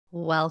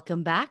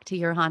Welcome back to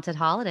Your Haunted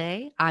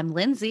Holiday. I'm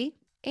Lindsay.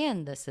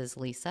 And this is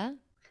Lisa.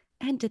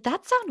 And did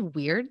that sound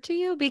weird to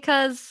you?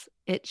 Because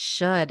it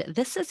should.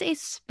 This is a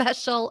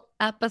special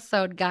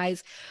episode,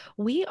 guys.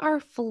 We are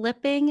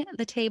flipping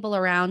the table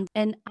around,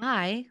 and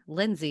I,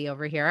 Lindsay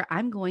over here,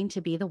 I'm going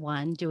to be the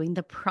one doing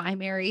the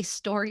primary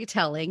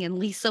storytelling, and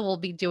Lisa will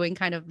be doing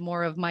kind of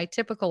more of my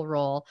typical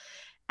role,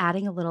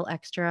 adding a little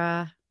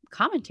extra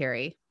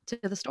commentary to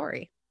the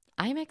story.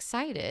 I'm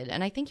excited,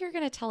 and I think you're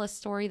going to tell a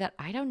story that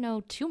I don't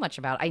know too much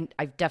about.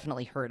 I've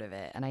definitely heard of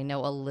it, and I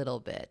know a little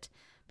bit,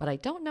 but I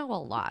don't know a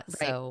lot,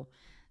 Right. so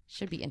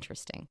should be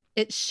interesting.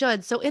 It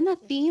should. So, in the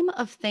theme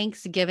of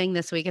Thanksgiving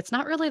this week, it's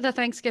not really the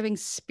Thanksgiving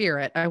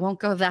spirit. I won't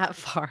go that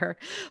far.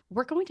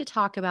 We're going to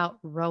talk about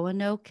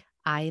Roanoke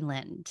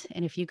Island.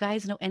 And if you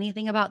guys know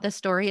anything about this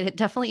story, it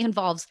definitely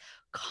involves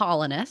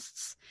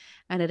colonists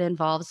and it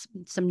involves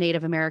some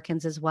Native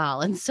Americans as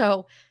well. And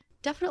so,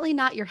 definitely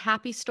not your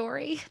happy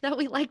story that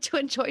we like to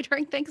enjoy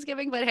during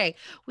Thanksgiving. But hey,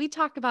 we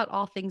talk about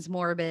all things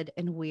morbid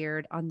and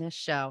weird on this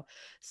show.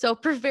 So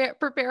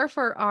prepare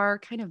for our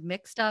kind of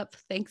mixed up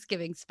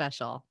Thanksgiving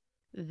special.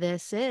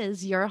 This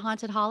is Your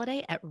Haunted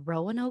Holiday at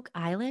Roanoke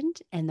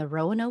Island and the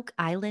Roanoke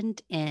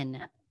Island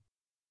Inn.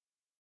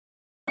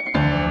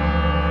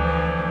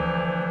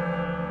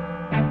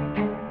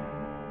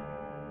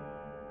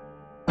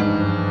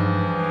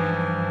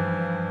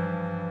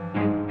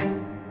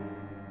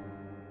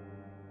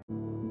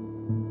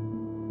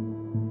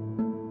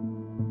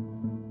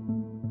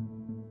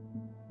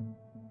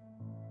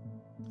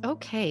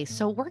 Okay,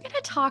 so we're going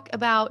to talk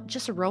about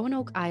just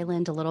Roanoke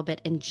Island a little bit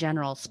in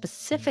general,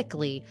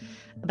 specifically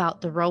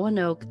about the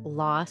Roanoke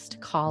Lost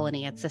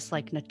Colony. It's this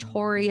like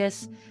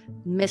notorious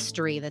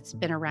mystery that's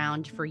been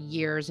around for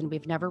years and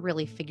we've never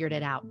really figured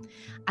it out.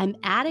 I'm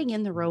adding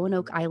in the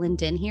Roanoke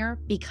Island in here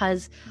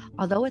because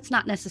although it's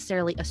not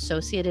necessarily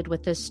associated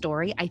with this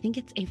story, I think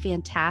it's a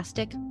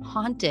fantastic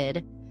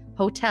haunted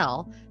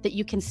hotel that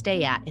you can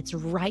stay at. It's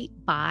right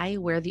by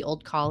where the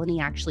old colony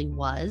actually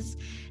was.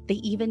 They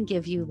even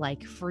give you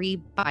like free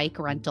bike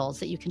rentals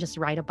that you can just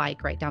ride a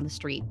bike right down the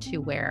street to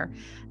where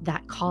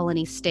that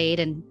colony stayed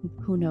and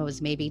who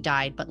knows, maybe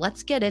died. But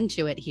let's get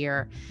into it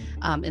here.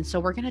 And so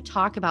we're going to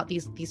talk about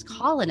these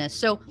colonists.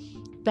 So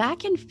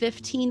back in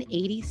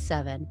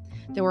 1587,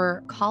 there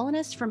were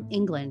colonists from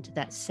England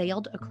that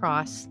sailed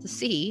across the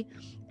sea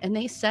and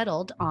they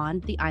settled on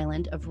the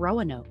island of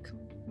Roanoke.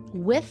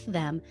 With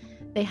them,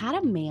 they had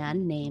a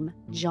man named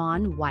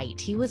John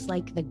White. He was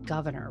like the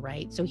governor,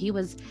 right? So he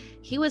was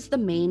the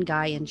main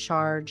guy in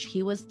charge.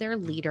 He was their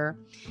leader.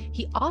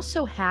 He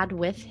also had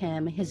with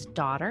him his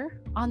daughter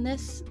on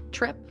this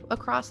trip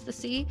across the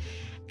sea.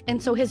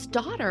 And so his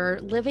daughter,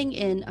 living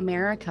in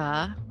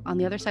America on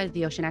the other side of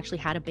the ocean, actually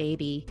had a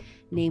baby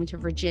named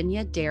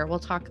Virginia Dare. We'll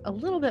talk a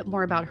little bit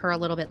more about her a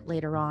little bit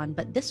later on.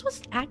 But this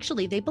was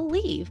actually, they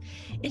believe,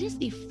 it is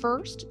the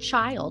first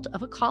child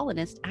of a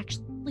colonist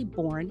actually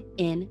born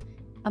in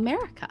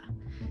America.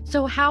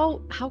 So how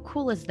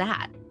cool is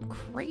that?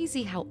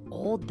 Crazy how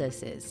old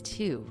this is,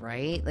 too,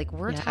 right? Like,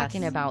 we're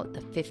talking Yes. about the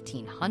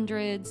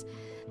 1500s.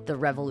 The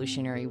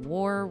Revolutionary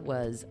War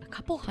was a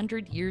couple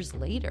hundred years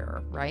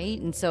later, right?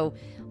 And so,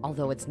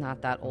 although it's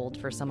not that old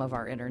for some of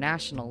our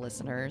international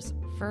listeners,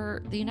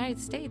 for the United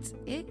States,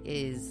 it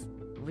is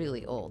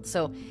really old.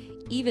 So,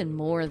 even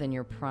more than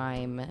your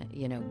prime,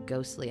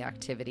 ghostly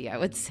activity, I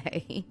would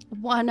say.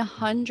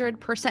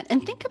 100%.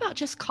 And think about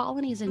just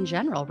colonies in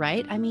general,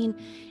 right? I mean,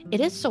 it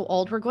is so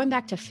old. We're going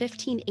back to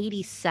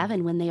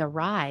 1587 when they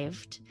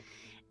arrived.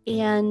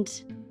 And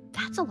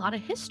that's a lot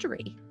of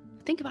history.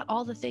 Think about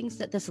all the things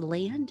that this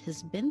land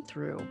has been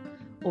through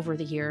over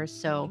the years.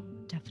 So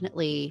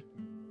definitely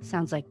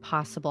sounds like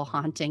possible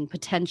haunting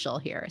potential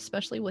here,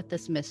 especially with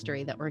this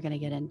mystery that we're going to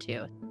get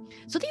into.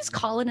 So these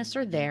colonists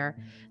are there.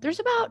 There's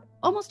about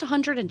almost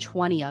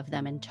 120 of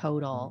them in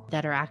total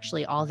that are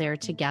actually all there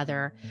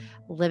together,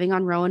 living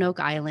on Roanoke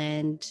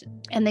Island.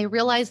 And they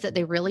realize that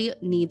they really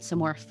need some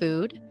more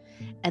food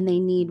and they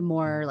need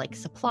more like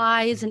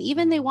supplies. And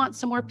even they want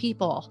some more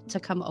people to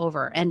come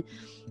over. And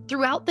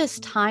throughout this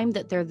time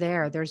that they're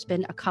there, there's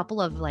been a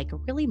couple of like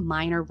really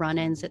minor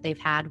run-ins that they've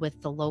had with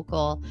the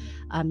local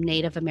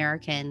Native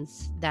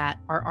Americans that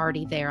are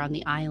already there on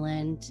the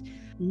island.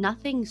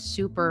 Nothing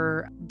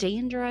super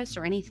dangerous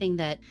or anything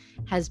that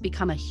has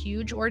become a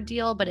huge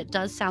ordeal, but it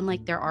does sound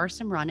like there are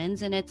some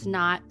run-ins and it's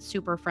not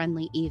super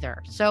friendly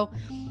either. So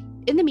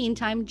in the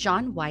meantime,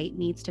 John White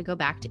needs to go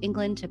back to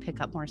England to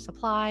pick up more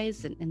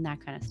supplies and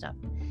that kind of stuff.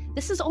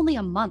 This is only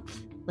a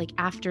month like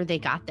after they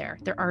got there.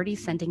 They're already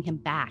sending him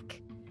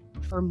back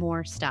for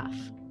more stuff.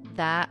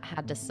 That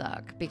had to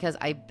suck because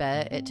I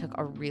bet it took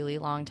a really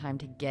long time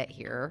to get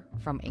here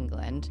from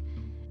England.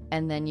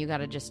 And then you got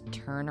to just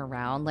turn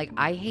around. Like,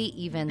 I hate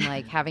even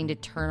like having to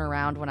turn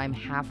around when I'm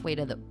halfway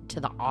to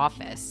the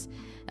office.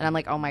 And I'm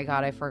like, oh my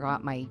God, I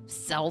forgot my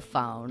cell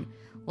phone,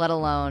 let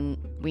alone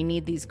we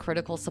need these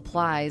critical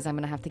supplies. I'm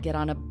going to have to get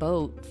on a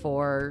boat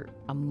for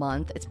a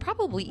month. It's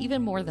probably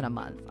even more than a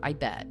month, I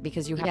bet,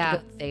 because you have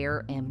to go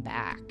there and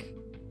back.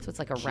 So it's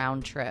like a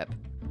round trip.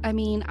 I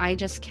mean, I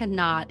just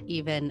cannot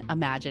even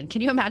imagine.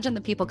 Can you imagine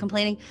the people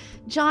complaining,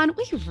 John,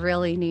 we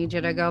really need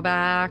you to go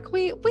back.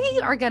 We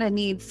are gonna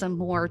need some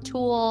more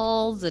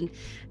tools and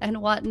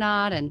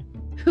whatnot. And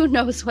who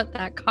knows what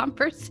that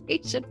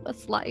conversation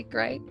was like,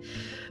 right?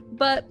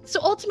 But so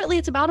ultimately,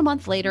 it's about a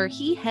month later,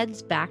 he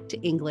heads back to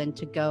England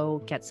to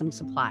go get some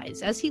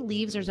supplies. As he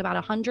leaves, there's about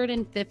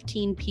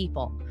 115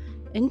 people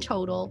in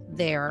total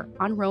there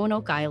on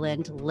Roanoke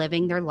Island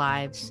living their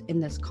lives in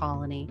this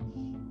colony.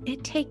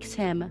 It takes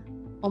him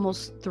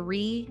almost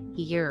 3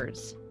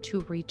 years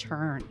to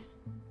return.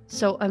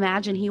 So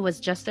imagine he was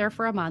just there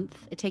for a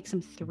month. It takes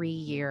him 3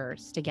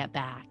 years to get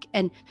back.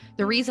 And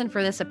the reason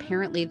for this,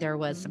 apparently, there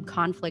was some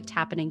conflict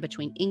happening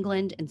between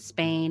England and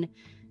Spain.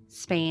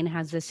 Spain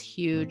has this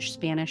huge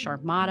Spanish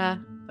armada,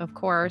 of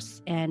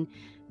course, and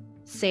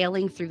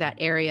sailing through that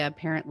area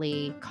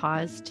apparently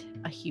caused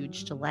a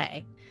huge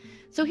delay.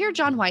 So here,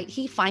 John White,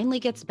 he finally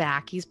gets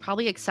back. He's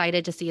probably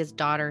excited to see his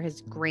daughter,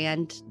 his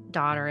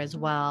granddaughter as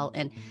well.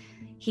 And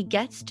he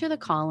gets to the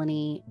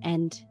colony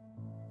and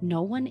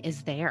no one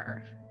is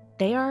there.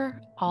 They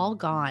are all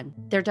gone.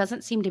 There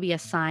doesn't seem to be a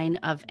sign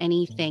of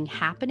anything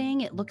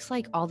happening. It looks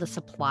like all the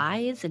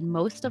supplies and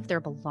most of their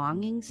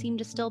belongings seem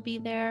to still be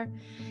there.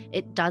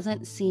 It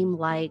doesn't seem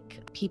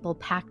like people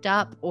packed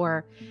up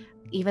or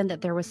even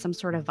that there was some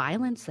sort of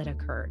violence that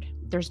occurred.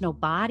 There's no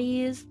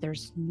bodies.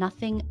 There's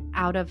nothing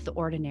out of the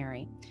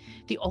ordinary.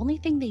 The only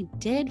thing they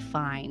did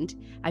find,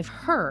 I've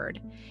heard,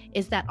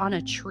 is that on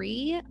a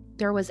tree,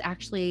 there was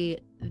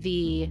actually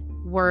the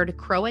word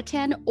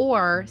Croatan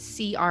or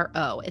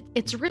CRO.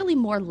 It's really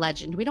more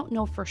legend. We don't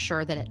know for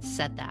sure that it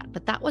said that,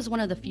 but that was one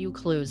of the few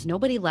clues.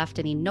 Nobody left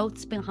any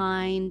notes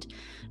behind.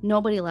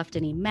 Nobody left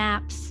any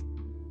maps.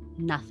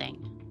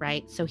 Nothing,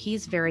 right? So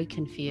he's very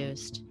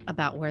confused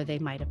about where they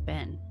might have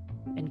been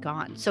and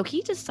gone. So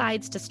he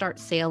decides to start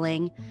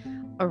sailing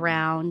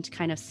around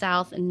kind of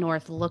south and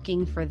north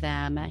looking for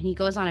them. He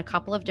goes on a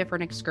couple of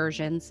different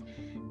excursions,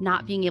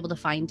 not being able to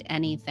find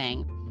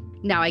anything.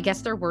 Now, I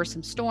guess there were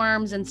some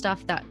storms and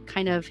stuff that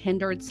kind of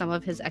hindered some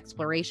of his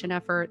exploration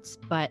efforts,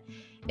 but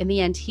in the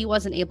end, he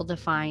wasn't able to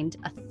find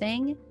a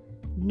thing.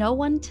 No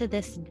one to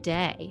this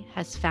day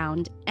has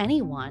found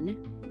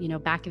anyone,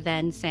 back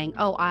then saying,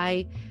 oh,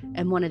 I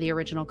am one of the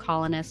original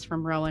colonists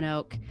from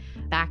Roanoke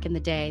back in the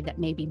day that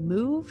maybe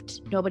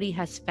moved. Nobody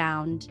has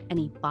found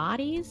any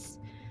bodies.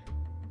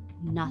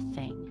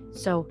 Nothing.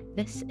 So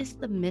this is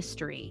the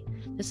mystery.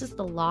 This is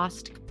the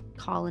lost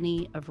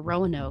colony of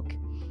Roanoke.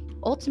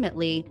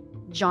 Ultimately,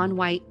 John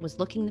White was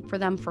looking for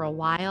them for a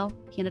while.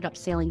 He ended up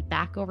sailing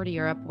back over to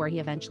Europe where he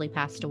eventually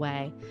passed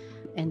away.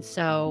 And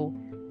so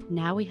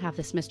now we have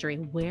this mystery.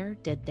 Where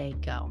did they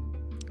go?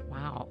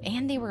 Wow.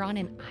 And they were on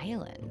an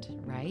island,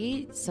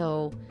 right?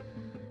 So,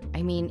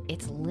 I mean,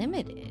 it's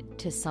limited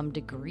to some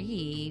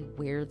degree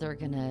where they're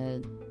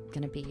gonna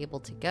be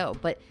able to go.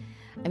 But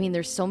I mean,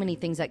 there's so many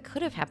things that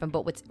could have happened,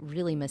 but what's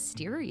really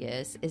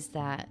mysterious is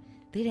that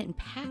they didn't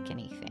pack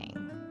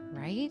anything,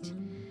 right?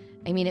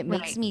 I mean, it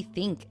makes me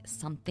think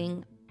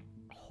something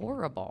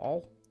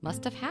horrible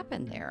must have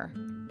happened there.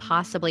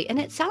 Possibly. And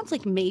it sounds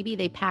like maybe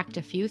they packed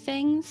a few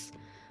things,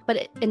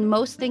 but and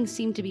most things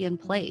seem to be in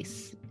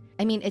place.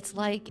 I mean, it's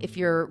like if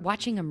you're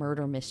watching a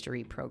murder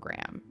mystery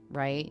program,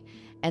 right?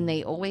 And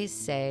they always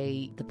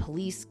say the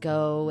police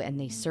go and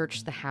they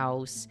search the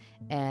house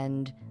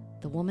and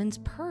the woman's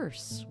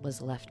purse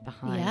was left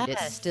behind. Yes.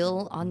 It's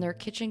still on their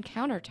kitchen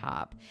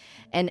countertop.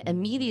 And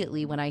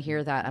immediately when I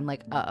hear that, I'm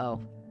like,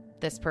 uh-oh,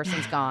 this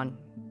person's gone.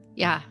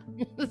 Yeah.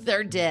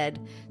 They're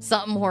dead.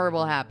 Something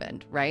horrible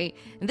happened, right?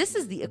 And this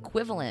is the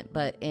equivalent,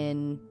 but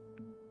in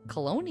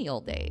colonial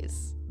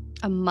days.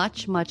 A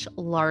much, much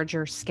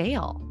larger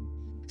scale.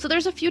 So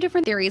there's a few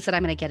different theories that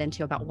I'm going to get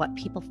into about what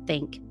people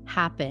think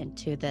happened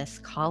to this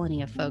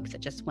colony of folks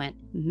that just went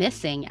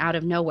missing out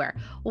of nowhere.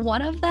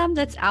 One of them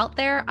that's out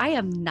there, I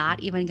am not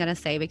even going to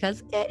say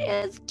because it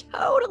is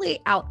totally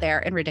out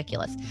there and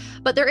ridiculous.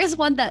 But there is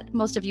one that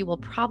most of you will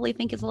probably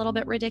think is a little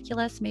bit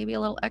ridiculous, maybe a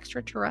little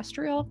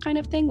extraterrestrial kind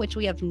of thing, which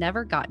we have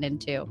never gotten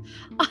into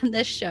on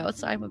this show.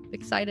 So I'm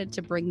excited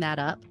to bring that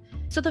up.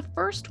 So the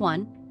first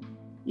one,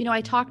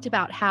 I talked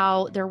about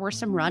how there were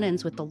some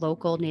run-ins with the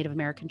local Native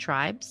American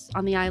tribes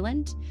on the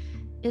island,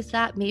 is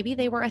that maybe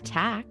they were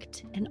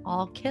attacked and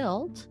all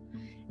killed,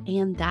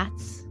 and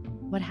that's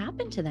what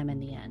happened to them in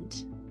the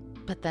end.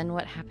 But then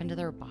what happened to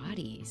their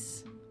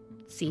bodies?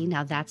 See,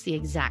 now that's the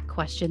exact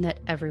question that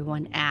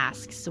everyone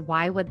asks.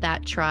 Why would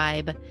that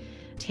tribe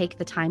take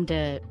the time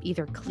to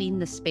either clean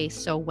the space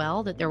so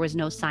well that there was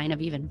no sign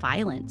of even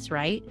violence,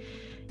 right?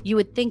 You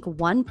would think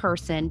one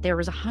person, there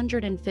was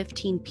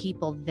 115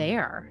 people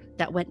there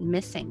that went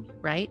missing,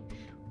 right?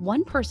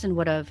 One person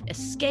would have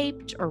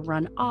escaped or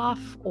run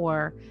off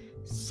or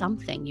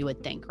something, you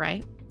would think,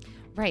 right?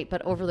 Right,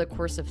 but over the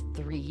course of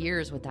 3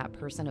 years, would that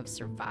person have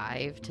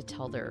survived to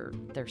tell their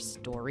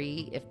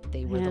story if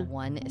they were the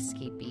one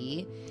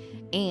escapee?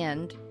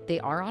 And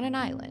they are on an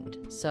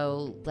island.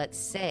 So let's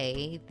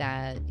say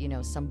that,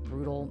 some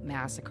brutal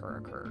massacre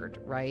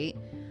occurred, right?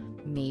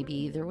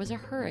 Maybe there was a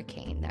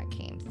hurricane that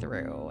came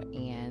through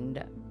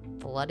and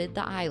flooded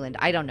the island.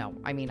 I don't know.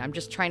 I mean, I'm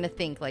just trying to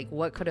think like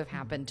what could have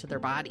happened to their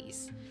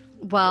bodies.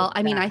 Well,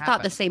 I mean, I thought the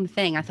happened. same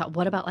thing. I thought,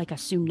 what about like a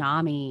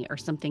tsunami or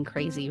something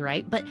crazy,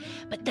 right? But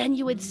then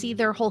you would see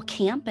their whole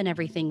camp and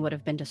everything would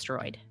have been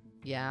destroyed.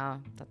 Yeah,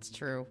 that's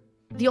true.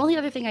 The only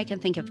other thing I can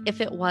think of,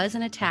 if it was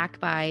an attack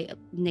by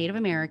Native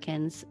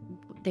Americans,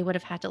 they would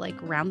have had to like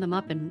round them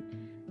up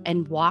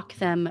and walk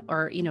them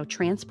or, you know,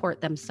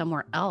 transport them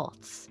somewhere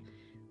else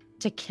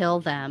to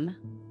kill them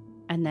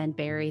and then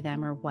bury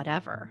them or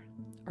whatever.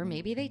 Or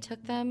maybe they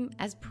took them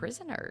as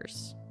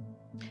prisoners.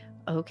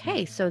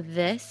 Okay, so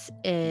this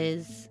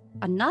is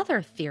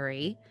another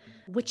theory,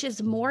 which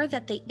is more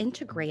that they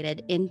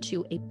integrated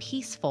into a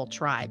peaceful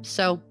tribe.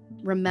 So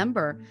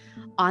remember,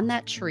 on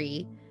that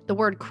tree, the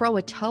word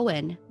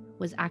Croatoan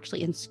was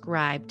actually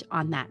inscribed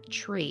on that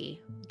tree.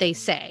 They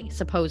say,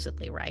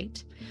 supposedly,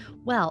 right?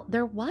 Well,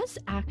 there was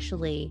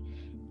actually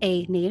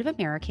a Native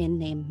American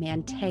named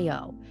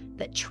Manteo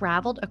that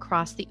traveled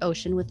across the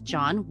ocean with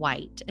John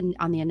White and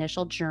on the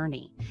initial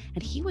journey.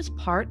 And he was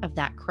part of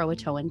that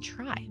Croatoan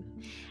tribe.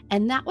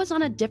 And that was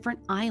on a different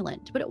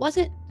island, but it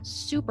wasn't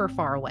super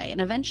far away.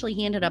 And eventually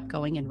he ended up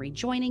going and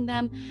rejoining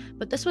them.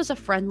 But this was a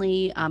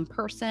friendly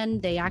person.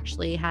 They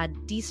actually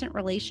had decent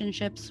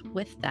relationships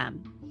with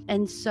them.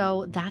 And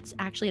so that's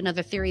actually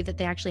another theory that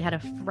they actually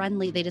had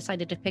they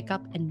decided to pick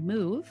up and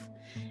move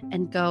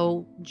and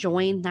go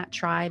join that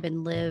tribe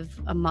and live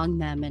among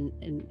them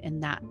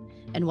and that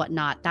and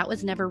whatnot. That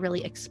was never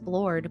really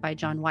explored by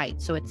John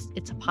White. So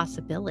it's a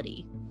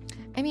possibility.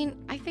 I mean,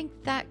 I think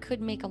that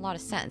could make a lot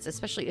of sense,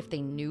 especially if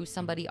they knew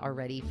somebody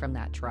already from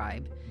that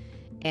tribe.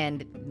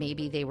 And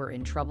maybe they were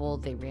in trouble,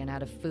 they ran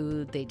out of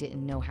food, they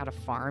didn't know how to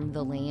farm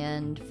the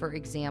land, for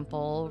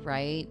example,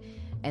 right?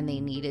 And they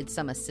needed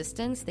some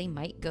assistance, they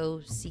might go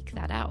seek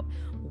that out.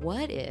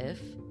 What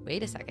if,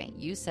 wait a second,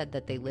 you said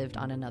that they lived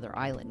on another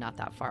island not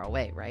that far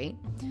away, right?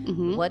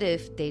 Mm-hmm. What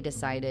if they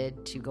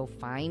decided to go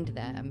find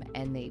them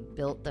and they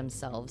built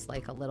themselves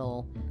like a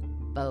little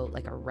boat,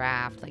 like a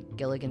raft, like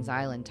Gilligan's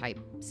Island type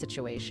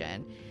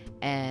situation,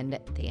 and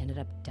they ended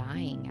up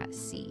dying at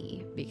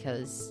sea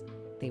because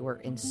they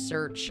were in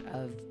search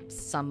of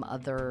some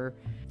other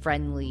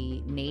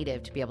friendly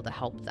native to be able to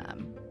help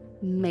them?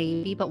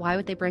 Maybe, but why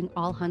would they bring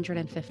all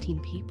 115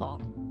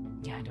 people?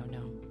 Yeah, I don't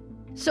know.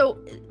 So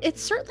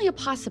it's certainly a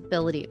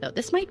possibility, though.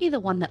 This might be the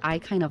one that I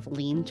kind of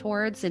lean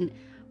towards. And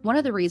one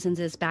of the reasons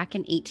is back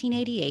in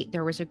 1888,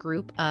 there was a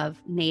group of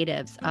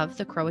natives of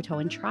the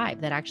Croatoan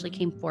tribe that actually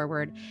came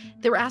forward.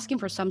 They were asking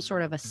for some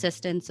sort of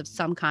assistance of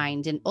some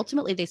kind. And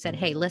ultimately they said,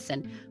 hey,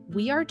 listen,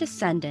 we are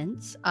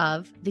descendants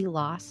of the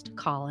lost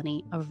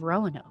colony of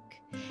Roanoke.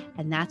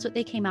 And that's what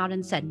they came out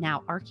and said.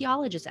 Now,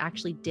 archaeologists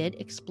actually did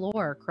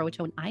explore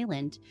Croatoan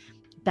Island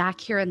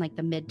back here in like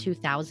the mid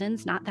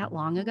 2000s, not that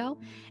long ago.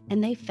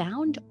 And they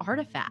found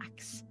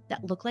artifacts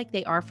that look like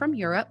they are from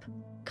Europe,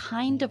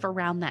 kind of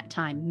around that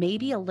time,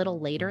 maybe a little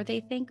later, they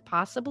think,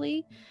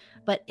 possibly.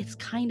 But it's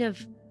kind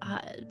of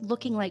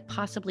looking like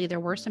possibly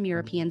there were some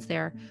Europeans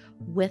there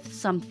with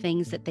some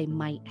things that they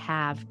might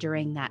have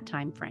during that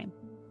time frame.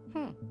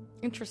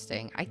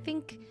 Interesting. I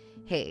think,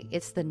 hey,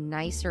 it's the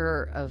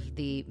nicer of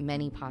the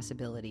many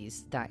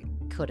possibilities that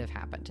could have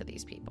happened to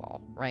these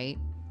people, right?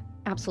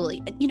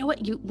 Absolutely. You know what,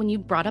 when you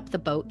brought up the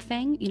boat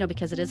thing, you know,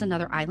 because it is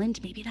another island,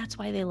 maybe that's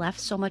why they left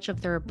so much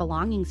of their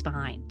belongings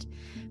behind,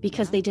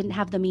 because they didn't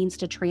have the means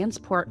to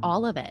transport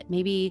all of it.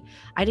 Maybe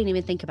I didn't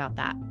even think about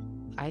that.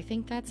 I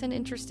think that's an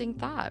interesting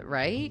thought,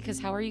 right? Because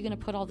how are you going to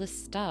put all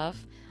this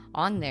stuff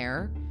on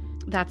there?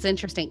 That's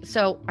interesting.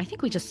 So I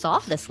think we just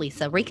solved this,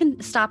 Lisa. We can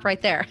stop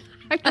right there.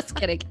 I'm just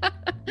kidding.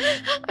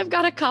 I've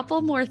got a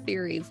couple more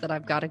theories that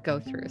I've got to go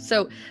through.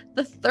 So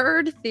the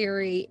third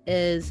theory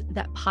is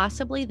that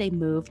possibly they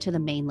moved to the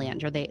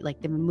mainland, or they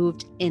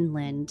moved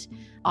inland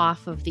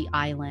off of the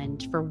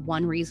island for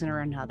one reason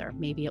or another.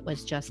 Maybe it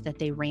was just that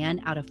they ran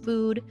out of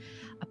food.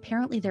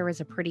 Apparently there was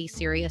a pretty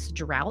serious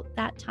drought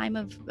that time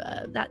of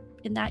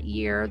in that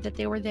year that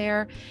they were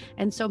there.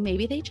 And so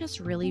maybe they just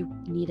really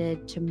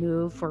needed to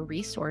move for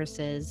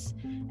resources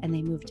and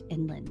they moved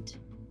inland.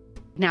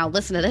 Now,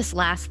 listen to this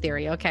last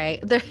theory,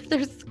 okay?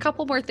 There's a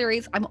couple more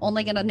theories. I'm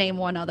only going to name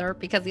one other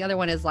because the other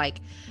one is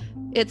like,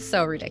 it's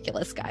so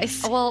ridiculous,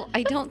 guys. Well,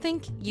 I don't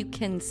think you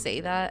can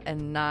say that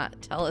and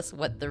not tell us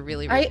what the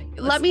really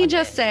ridiculous Let me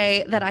just is.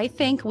 say that I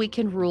think we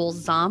can rule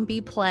zombie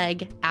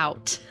plague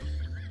out.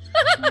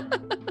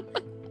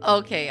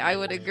 Okay, I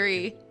would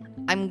agree.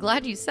 I'm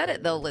glad you said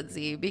it though,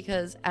 Lindsay,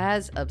 because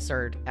as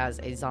absurd as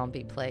a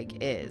zombie plague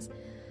is,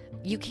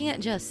 you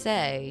can't just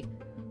say,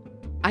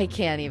 I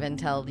can't even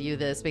tell you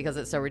this because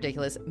it's so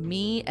ridiculous.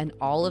 Me and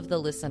all of the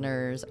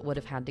listeners would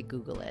have had to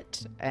Google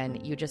it,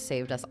 and you just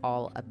saved us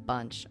all a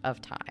bunch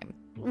of time.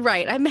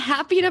 Right. I'm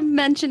happy to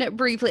mention it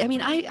briefly. I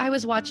mean, I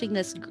was watching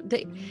this.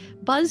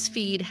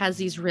 BuzzFeed has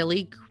these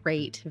really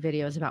great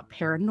videos about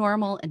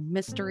paranormal and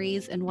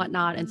mysteries and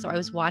whatnot. And so I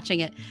was watching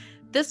it.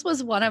 this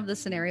was one of the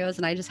scenarios,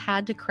 and I just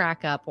had to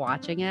crack up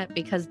watching it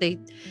because they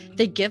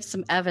give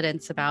some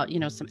evidence about,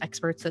 some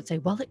experts that say,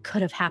 well, it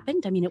could have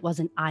happened. I mean, it was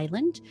an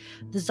island.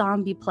 The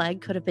zombie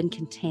plague could have been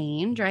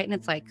contained, right? And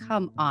it's like,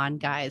 come on,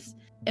 guys,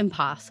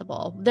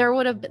 impossible. There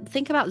would have been,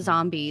 think about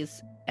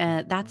zombies.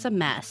 That's a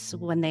mess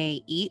when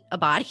they eat a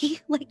body.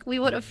 Like, we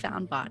would have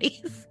found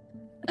bodies.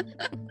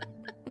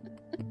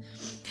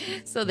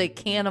 So they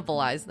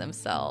cannibalize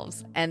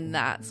themselves, and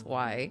that's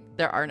why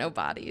there are no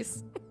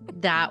bodies.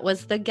 That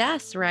was the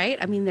guess, right?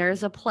 I mean,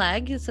 there's a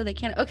plague, so they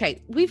can't.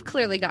 Okay, we've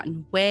clearly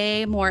gotten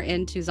way more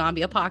into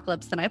zombie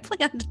apocalypse than I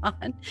planned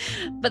on,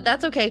 but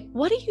that's okay.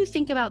 What do you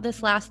think about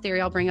this last theory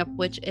I'll bring up,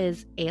 which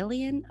is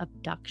alien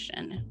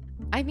abduction?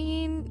 I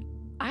mean,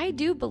 I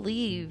do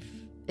believe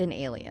in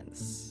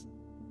aliens.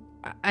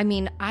 I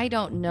mean, I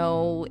don't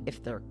know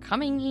if they're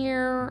coming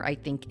here. I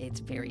think it's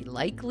very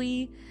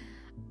likely.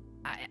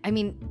 I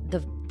mean,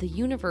 the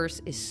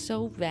universe is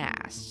so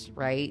vast,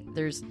 right?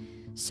 There's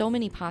so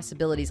many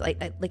possibilities.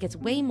 Like it's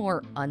way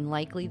more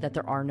unlikely that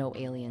there are no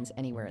aliens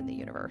anywhere in the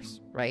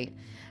universe, right?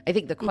 I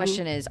think the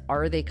question is,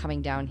 are they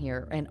coming down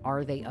here and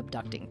are they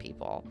abducting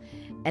people?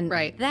 And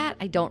that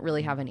I don't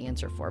really have an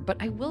answer for. But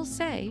I will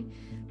say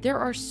there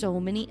are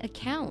so many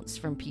accounts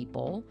from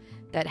people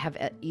that have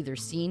either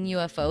seen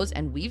UFOs,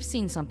 and we've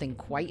seen something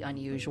quite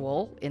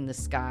unusual in the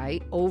sky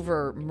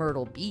over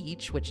Myrtle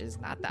Beach, which is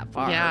not that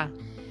far. Yeah.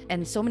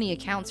 And so many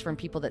accounts from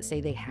people that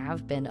say they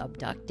have been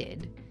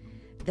abducted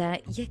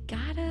that you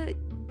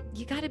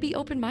gotta be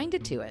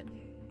open-minded to it.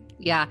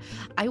 Yeah,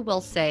 I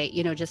will say,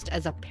 just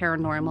as a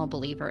paranormal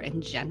believer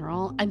in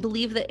general, I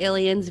believe that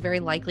aliens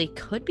very likely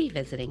could be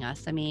visiting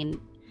us. I mean,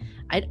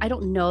 I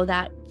don't know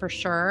that for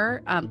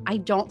sure. I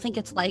don't think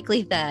it's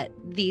likely that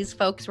these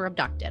folks were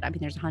abducted. I mean,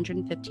 there's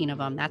 115 of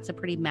them. That's a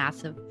pretty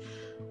massive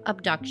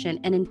abduction.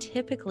 And then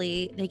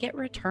typically they get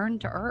returned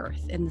to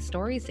Earth in the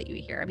stories that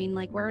you hear. I mean,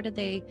 like, where did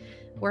they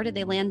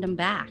land them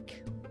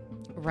back?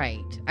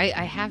 Right. I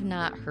have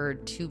not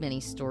heard too many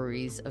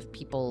stories of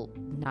people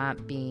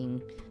not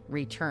being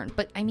returned.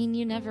 But I mean,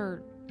 you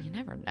never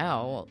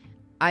know.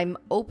 I'm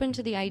open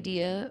to the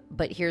idea,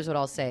 but here's what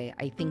I'll say.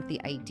 I think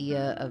the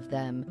idea of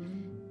them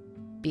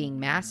being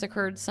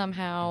massacred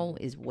somehow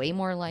is way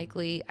more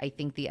likely. I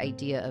think the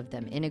idea of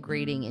them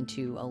integrating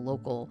into a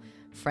local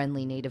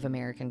friendly Native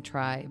American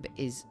tribe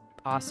is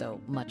also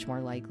much more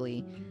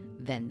likely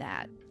than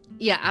that.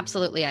 Yeah,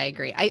 absolutely. I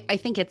agree. I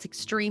think it's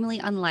extremely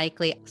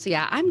unlikely. So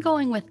yeah, I'm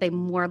going with they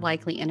more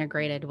likely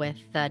integrated with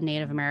the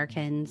Native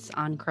Americans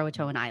on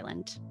Croatoan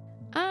Island.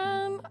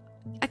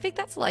 I think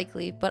that's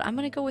likely, but I'm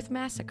going to go with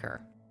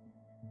massacre.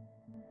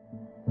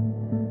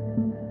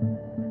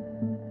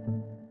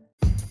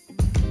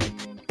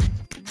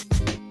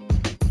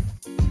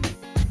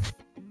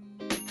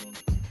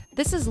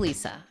 This is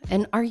Lisa,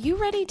 and are you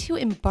ready to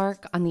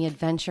embark on the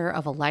adventure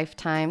of a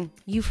lifetime?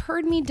 You've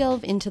heard me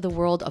delve into the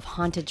world of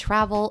haunted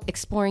travel,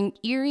 exploring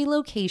eerie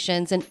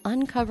locations and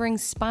uncovering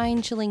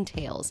spine-chilling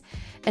tales.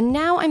 And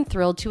now I'm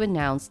thrilled to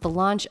announce the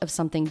launch of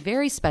something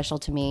very special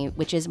to me,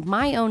 which is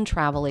my own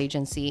travel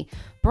agency,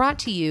 brought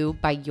to you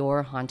by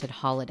Your Haunted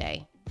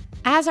Holiday.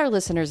 As our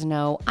listeners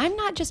know, I'm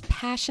not just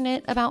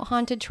passionate about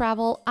haunted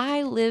travel,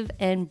 I live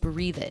and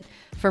breathe it.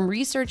 From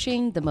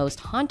researching the most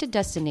haunted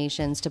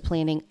destinations to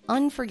planning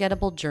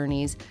unforgettable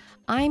journeys,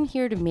 I'm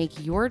here to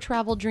make your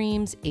travel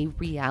dreams a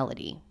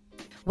reality.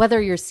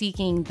 Whether you're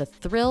seeking the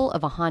thrill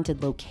of a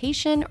haunted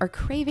location or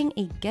craving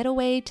a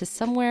getaway to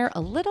somewhere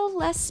a little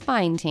less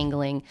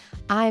spine-tingling,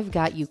 I've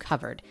got you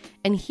covered.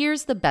 And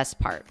here's the best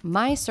part,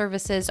 my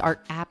services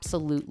are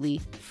absolutely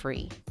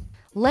free.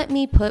 Let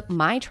me put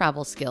my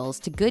travel skills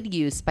to good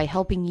use by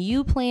helping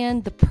you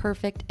plan the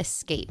perfect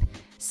escape.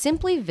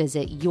 Simply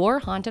visit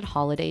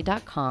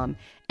yourhauntedholiday.com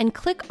and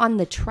click on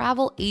the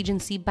Travel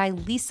Agency by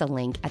Lisa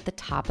link at the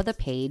top of the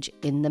page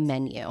in the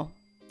menu.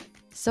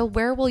 So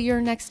where will your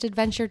next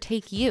adventure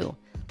take you?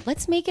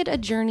 Let's make it a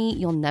journey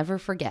you'll never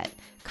forget.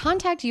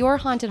 Contact Your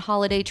Haunted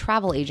Holiday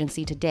travel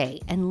agency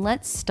today and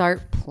let's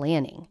start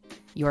planning.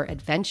 Your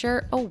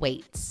adventure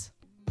awaits.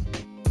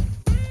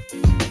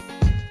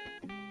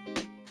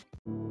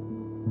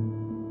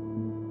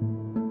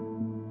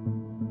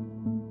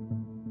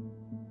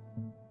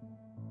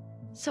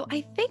 So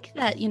I think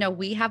that,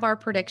 we have our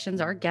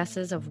predictions, our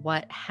guesses of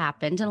what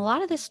happened. And a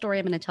lot of this story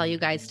I'm going to tell you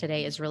guys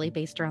today is really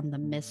based around the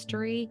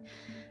mystery.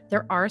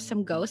 There are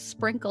some ghosts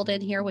sprinkled in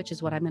here, which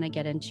is what I'm going to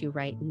get into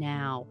right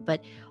now.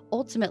 But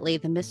ultimately,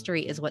 the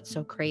mystery is what's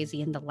so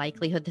crazy, and the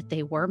likelihood that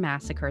they were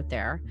massacred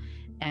there.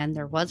 And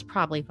there was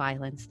probably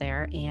violence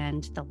there,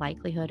 and the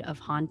likelihood of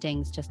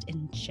hauntings just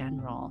in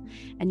general.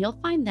 And you'll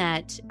find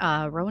that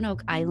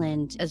Roanoke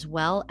Island, as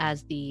well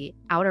as the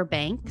Outer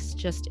Banks,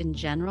 just in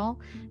general,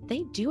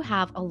 they do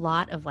have a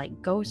lot of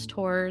like ghost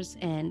tours,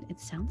 and it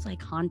sounds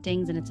like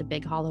hauntings, and it's a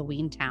big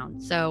Halloween town.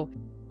 So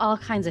all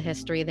kinds of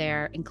history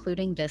there,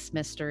 including this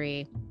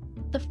mystery.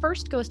 The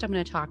first ghost I'm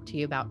going to talk to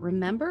you about,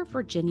 remember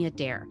Virginia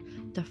Dare,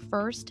 the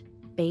first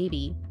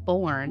baby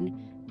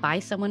born by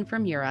someone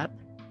from Europe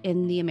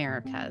in the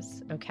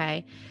Americas,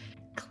 okay?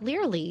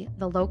 Clearly,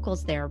 the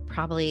locals there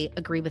probably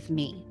agree with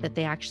me that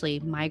they actually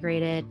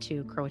migrated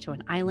to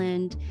Croatoan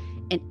Island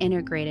and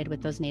integrated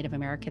with those Native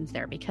Americans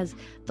there, because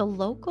the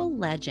local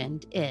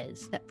legend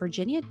is that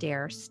Virginia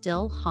Dare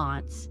still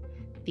haunts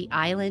the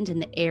island in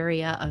the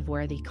area of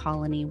where the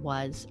colony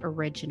was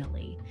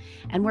originally.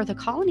 And where the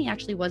colony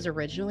actually was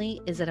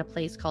originally is at a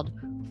place called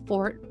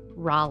Fort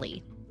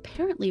Raleigh.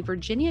 Apparently,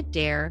 Virginia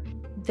Dare,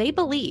 they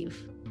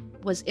believe,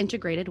 was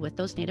integrated with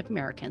those Native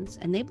Americans,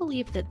 and they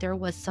believe that there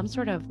was some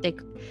sort of,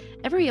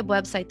 every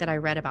website that I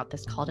read about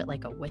this called it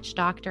like a witch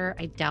doctor.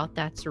 I doubt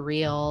that's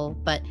real,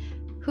 but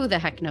who the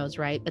heck knows,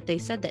 right? But they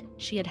said that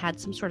she had had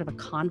some sort of a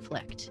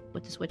conflict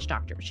with this witch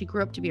doctor. She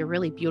grew up to be a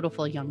really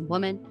beautiful young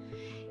woman.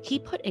 He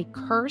put a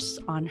curse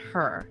on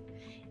her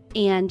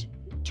and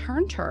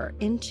turned her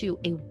into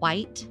a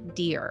white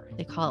deer.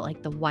 They call it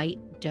like the white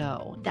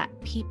doe that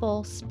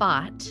people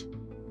spot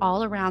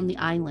all around the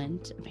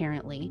island,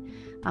 apparently.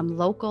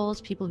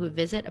 Locals, people who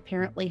visit,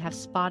 apparently have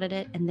spotted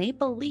it, and they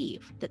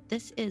believe that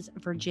this is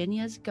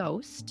Virginia's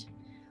ghost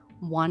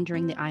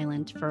wandering the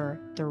island for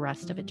the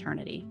rest of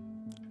eternity.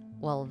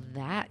 Well,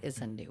 that is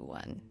a new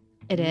one.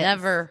 It is.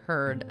 Never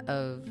heard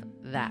of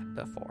that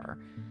before.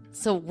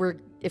 So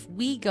if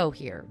we go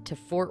here to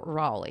Fort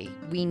Raleigh,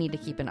 we need to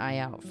keep an eye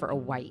out for a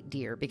white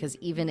deer, because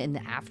even in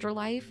the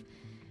afterlife,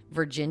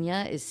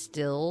 Virginia is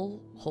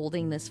still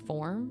holding this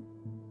form.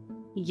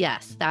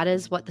 Yes, that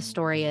is what the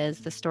story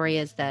is. The story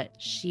is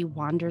that she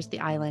wanders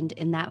the island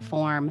in that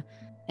form,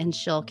 and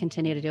she'll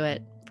continue to do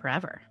it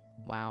forever.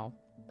 Wow.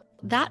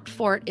 That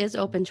fort is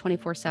open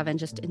 24/7,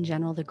 just in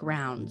general, the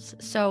grounds.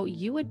 So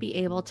you would be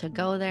able to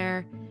go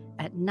there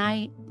at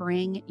night,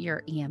 bring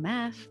your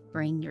EMF,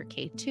 bring your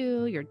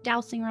K2, your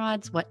dowsing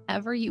rods,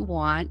 whatever you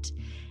want,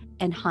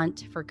 and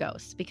hunt for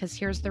ghosts. Because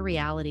here's the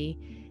reality.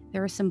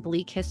 There is some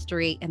bleak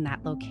history in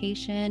that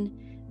location.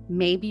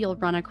 Maybe you'll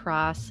run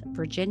across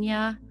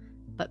Virginia,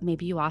 but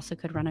maybe you also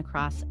could run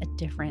across a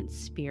different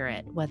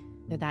spirit, whether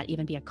that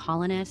even be a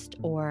colonist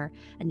or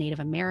a Native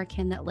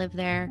American that lived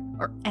there,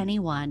 or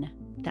anyone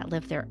that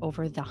lived there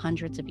over the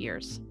hundreds of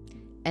years.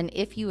 And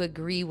if you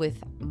agree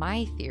with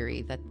my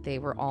theory that they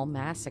were all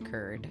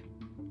massacred,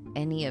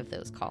 any of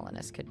those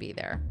colonists could be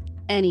there.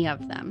 Any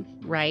of them,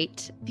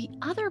 right? The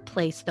other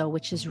place, though,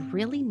 which is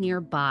really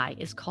nearby,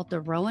 is called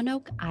the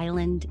Roanoke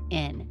Island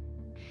Inn.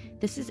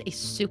 This is a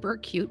super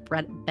cute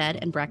bed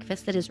and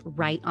breakfast that is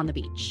right on the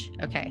beach.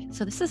 Okay,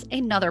 so this is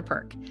another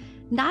perk.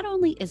 Not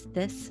only is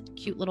this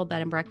cute little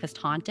bed and breakfast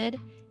haunted,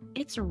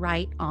 it's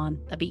right on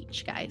the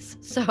beach, guys.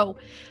 So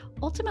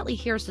ultimately,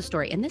 here's the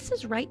story. And this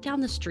is right down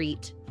the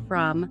street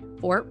from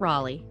Fort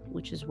Raleigh,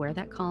 which is where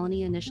that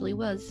colony initially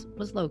was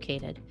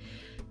located.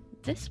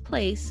 This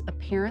place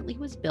apparently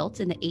was built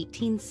in the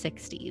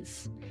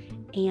 1860s,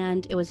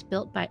 and it was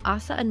built by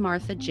Asa and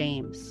Martha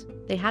James.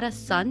 They had a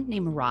son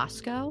named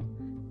Roscoe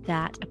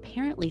that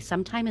apparently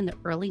sometime in the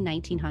early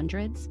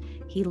 1900s,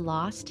 he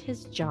lost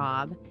his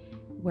job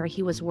where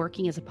he was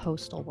working as a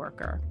postal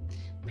worker.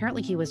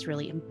 Apparently, he was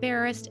really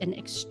embarrassed and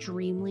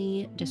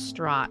extremely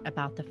distraught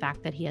about the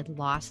fact that he had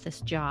lost this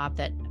job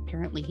that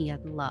apparently he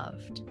had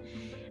loved.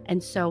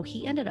 And so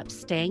he ended up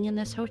staying in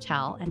this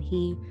hotel, and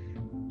he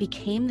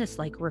became this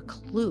like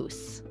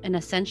recluse and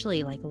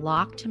essentially like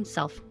locked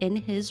himself in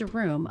his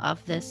room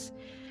of this.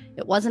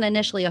 It wasn't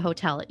initially a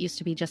hotel. It used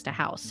to be just a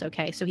house.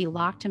 Okay. So he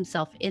locked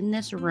himself in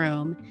this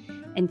room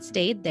and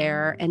stayed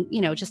there and,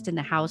 just in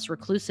the house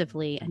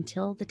reclusively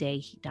until the day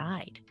he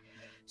died.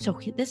 So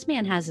this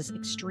man has this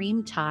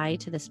extreme tie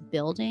to this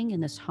building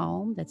and this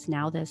home that's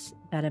now this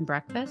bed and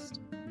breakfast.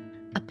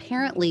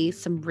 Apparently,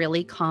 some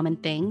really common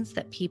things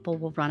that people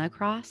will run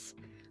across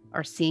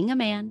are seeing a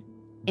man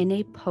in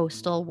a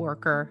postal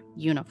worker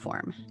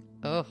uniform.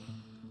 Oh,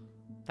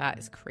 that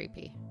is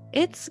creepy.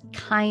 It's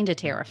kind of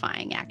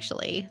terrifying,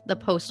 actually, the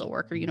postal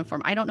worker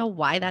uniform. I don't know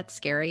why that's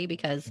scary,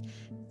 because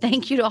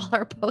thank you to all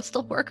our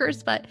postal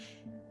workers, but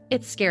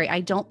it's scary.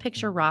 I don't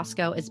picture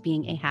Roscoe as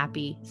being a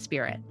happy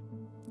spirit.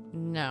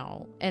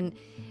 No. And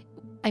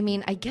I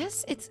mean, I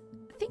guess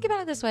think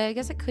about it this way. I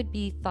guess it could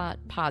be thought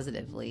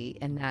positively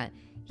in that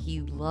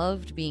he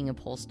loved being a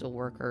postal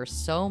worker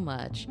so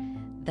much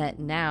that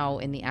now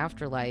in the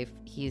afterlife,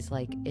 he's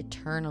like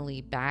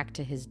eternally back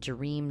to his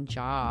dream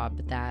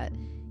job that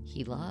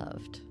he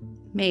loved.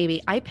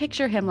 Maybe. I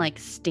picture him like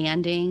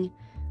standing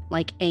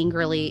like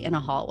angrily in a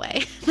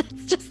hallway.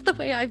 That's just the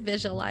way I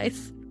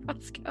visualize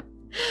Roscoe.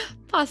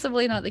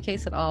 Possibly not the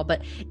case at all,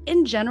 but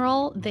in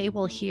general, they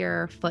will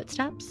hear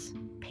footsteps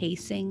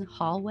pacing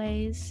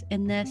hallways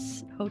in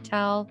this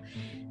hotel.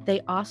 They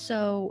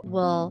also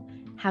will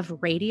have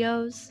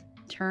radios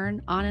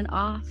turn on and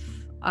off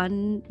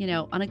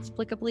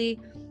inexplicably,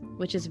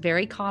 which is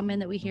very common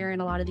that we hear in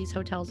a lot of these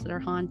hotels that are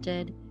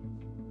haunted.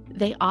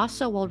 They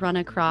also will run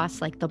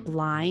across like the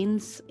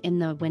blinds in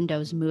the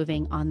windows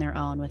moving on their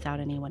own without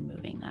anyone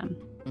moving them.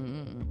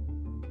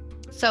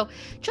 So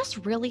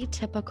just really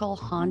typical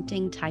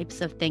haunting types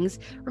of things.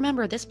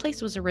 Remember, this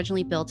place was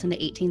originally built in the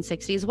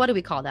 1860s. What do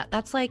we call that?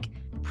 That's like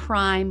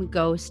prime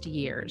ghost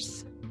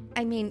years.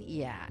 I mean,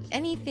 yeah,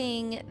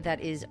 anything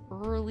that is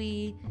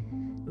early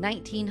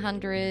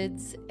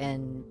 1900s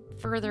and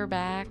further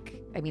back.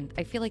 I mean,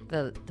 I feel like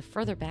the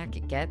further back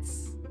it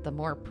gets, the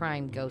more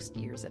prime ghost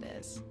years it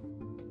is.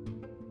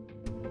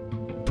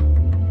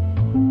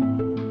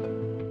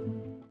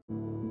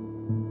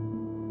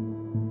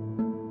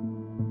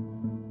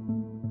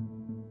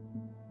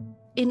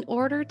 In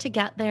order to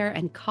get there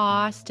and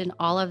cost and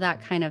all of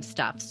that kind of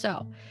stuff.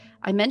 So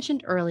I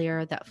mentioned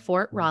earlier that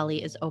Fort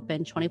Raleigh is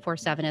open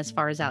 24/7 as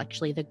far as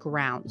actually the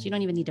grounds. You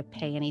don't even need to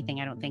pay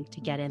anything, I don't think,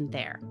 to get in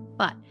there.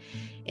 But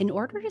in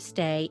order to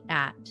stay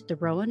at the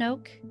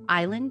Roanoke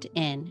Island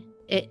Inn,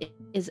 it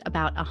is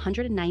about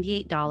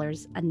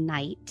 $198 a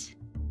night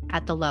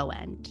at the low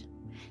end.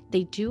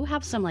 They do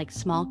have some like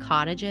small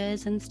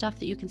cottages and stuff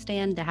that you can stay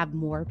in that have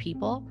more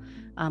people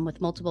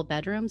with multiple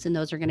bedrooms, and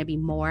those are going to be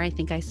more. I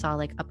think I saw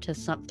like up to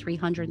some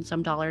 $300 and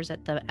some dollars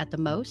at the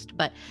most,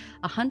 but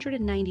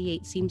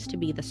 198 seems to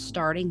be the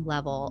starting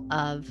level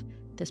of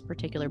this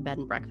particular bed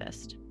and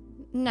breakfast.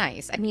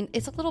 Nice. I mean,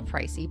 it's a little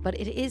pricey, but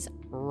it is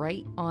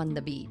right on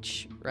the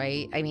beach,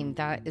 right? I mean,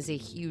 that is a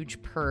huge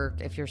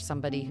perk if you're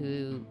somebody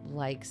who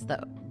likes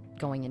the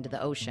going into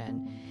the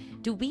ocean.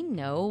 Do we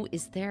know,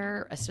 is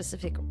there a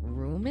specific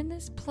room in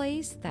this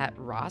place that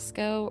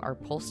Roscoe, our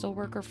postal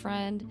worker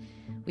friend,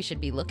 we should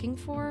be looking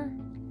for?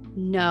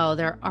 No,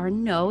 there are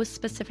no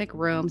specific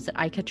rooms that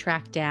I could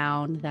track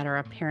down that are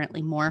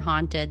apparently more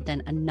haunted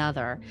than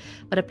another.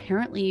 But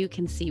apparently you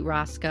can see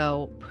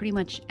Roscoe pretty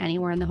much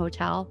anywhere in the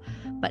hotel,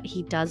 but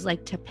he does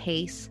like to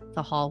pace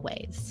the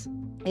hallways.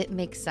 It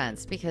makes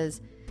sense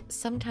because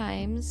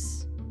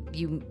sometimes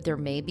there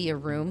may be a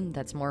room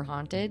that's more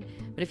haunted,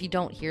 but if you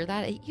don't hear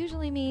that, it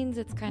usually means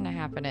it's kind of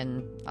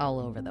happening all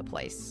over the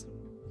place.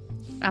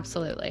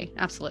 Absolutely.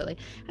 Absolutely.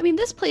 I mean,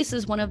 this place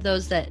is one of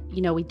those that,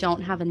 we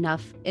don't have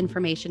enough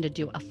information to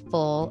do a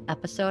full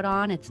episode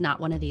on. It's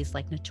not one of these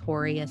like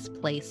notorious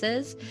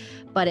places,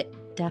 but it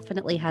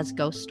definitely has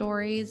ghost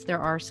stories. There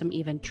are some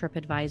even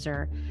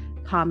TripAdvisor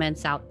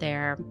comments out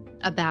there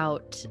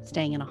about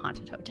staying in a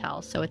haunted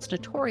hotel. So it's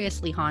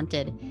notoriously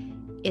haunted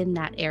in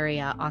that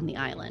area on the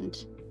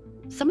island.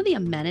 Some of the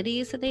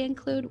amenities that they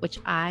include, which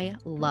I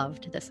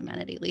loved this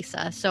amenity,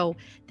 Lisa. So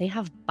they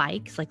have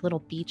bikes, like little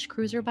beach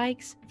cruiser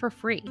bikes for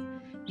free.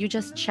 You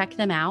just check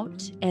them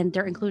out and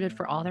they're included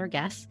for all their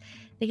guests.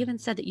 They even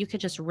said that you could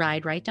just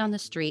ride right down the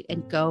street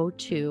and go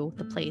to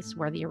the place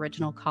where the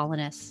original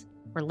colonists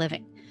were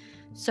living.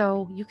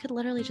 So you could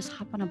literally just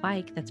hop on a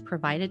bike that's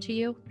provided to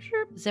you,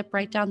 zip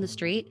right down the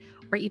street,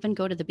 or even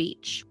go to the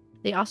beach.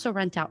 They also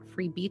rent out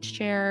free beach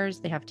chairs.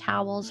 They have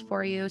towels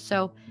for you.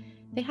 So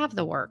they have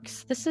the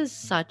works. This is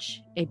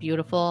such a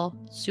beautiful,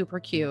 super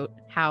cute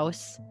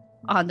house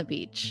on the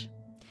beach.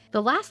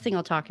 The last thing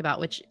I'll talk about,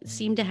 which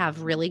seemed to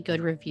have really good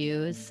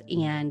reviews,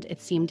 and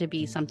it seemed to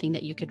be something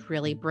that you could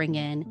really bring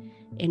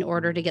in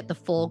order to get the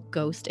full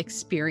ghost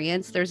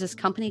experience. There's this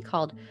company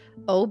called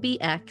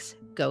OBX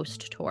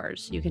Ghost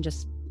Tours. You can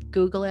just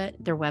Google it.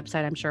 Their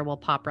website, I'm sure, will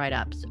pop right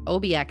up. So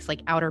OBX,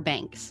 like Outer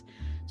Banks.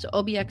 So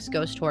OBX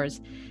Ghost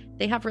Tours.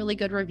 They have really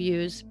good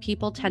reviews.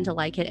 People tend to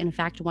like it. In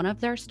fact, one of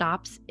their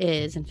stops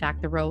is, in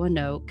fact, the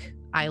Roanoke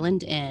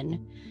Island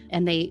Inn.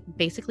 And they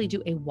basically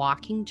do a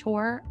walking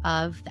tour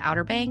of the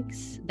Outer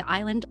Banks, the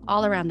island,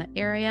 all around the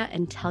area,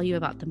 and tell you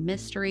about the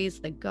mysteries,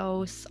 the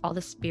ghosts, all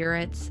the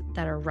spirits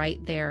that are right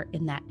there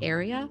in that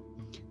area.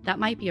 That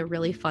might be a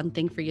really fun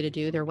thing for you to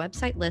do. Their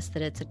website lists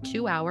that it's a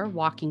 2-hour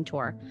walking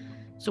tour.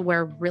 So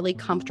wear really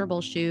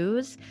comfortable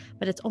shoes,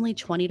 but it's only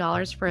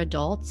 $20 for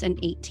adults and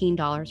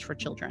 $18 for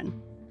children.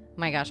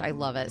 My gosh, I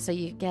love it. So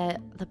you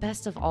get the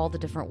best of all the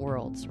different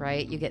worlds,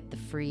 right? You get the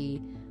free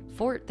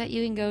fort that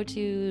you can go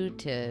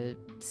to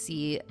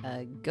see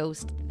a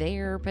ghost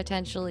there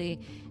potentially.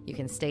 You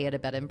can stay at a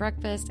bed and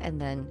breakfast and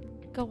then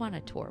go on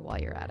a tour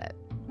while you're at it.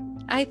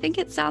 I think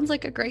it sounds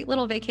like a great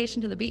little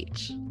vacation to the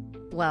beach.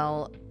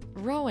 Well,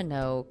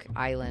 Roanoke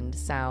Island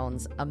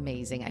sounds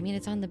amazing. I mean,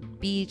 it's on the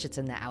beach. It's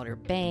in the Outer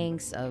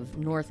Banks of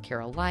North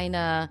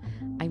Carolina.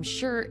 I'm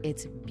sure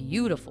it's a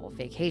beautiful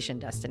vacation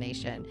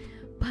destination,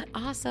 but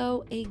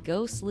also a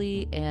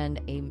ghostly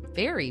and a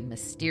very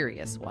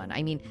mysterious one.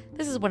 I mean,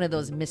 this is one of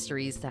those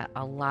mysteries that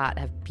a lot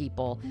of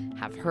people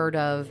have heard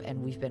of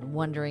and we've been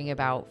wondering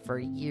about for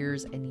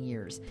years and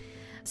years.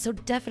 So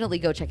definitely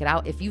go check it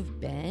out. If you've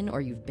been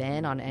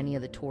on any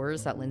of the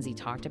tours that Lindsay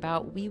talked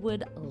about, we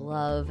would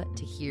love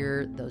to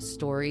hear those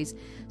stories.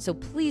 So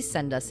please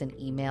send us an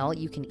email.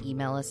 You can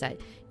email us at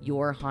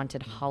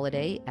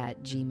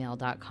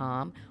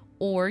yourhauntedholiday@gmail.com,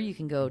 or you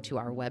can go to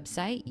our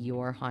website,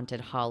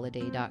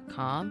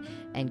 yourhauntedholiday.com,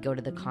 and go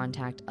to the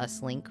Contact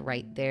Us link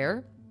right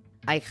there.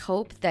 I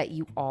hope that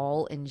you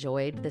all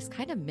enjoyed this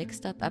kind of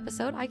mixed up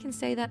episode. I can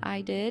say that I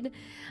did.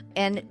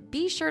 And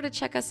be sure to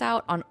check us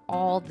out on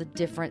all the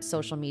different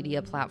social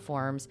media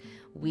platforms.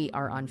 We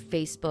are on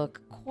Facebook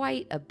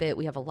quite a bit.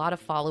 We have a lot of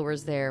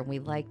followers there, and we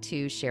like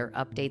to share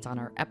updates on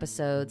our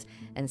episodes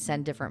and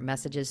send different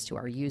messages to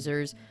our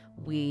users.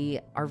 We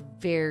are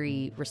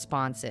very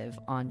responsive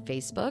on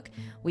Facebook.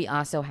 We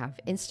also have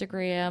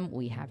Instagram,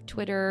 we have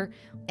Twitter,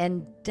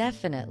 and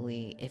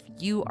definitely if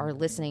you are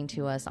listening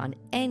to us on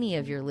any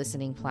of your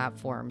listening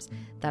platforms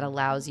that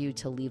allows you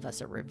to leave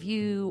us a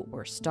review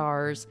or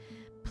stars,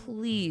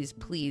 please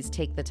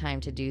take the time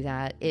to do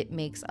that. It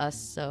makes us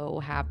so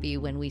happy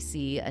when we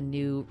see a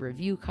new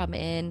review come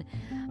in,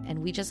 and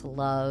we just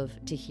love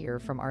to hear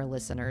from our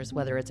listeners,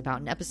 whether it's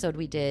about an episode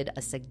we did,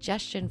 a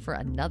suggestion for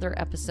another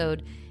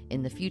episode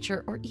in the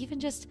future, or even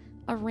just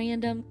a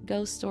random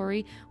ghost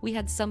story. We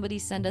had somebody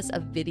send us a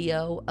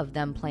video of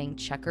them playing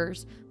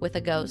checkers with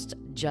a ghost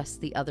just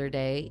the other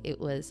day. It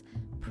was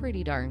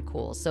pretty darn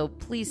cool. So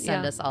please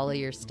send us all of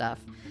your stuff.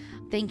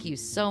 Thank you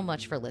so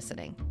much for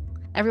listening.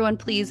 Everyone,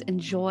 please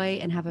enjoy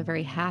and have a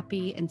very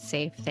happy and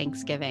safe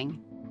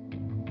Thanksgiving.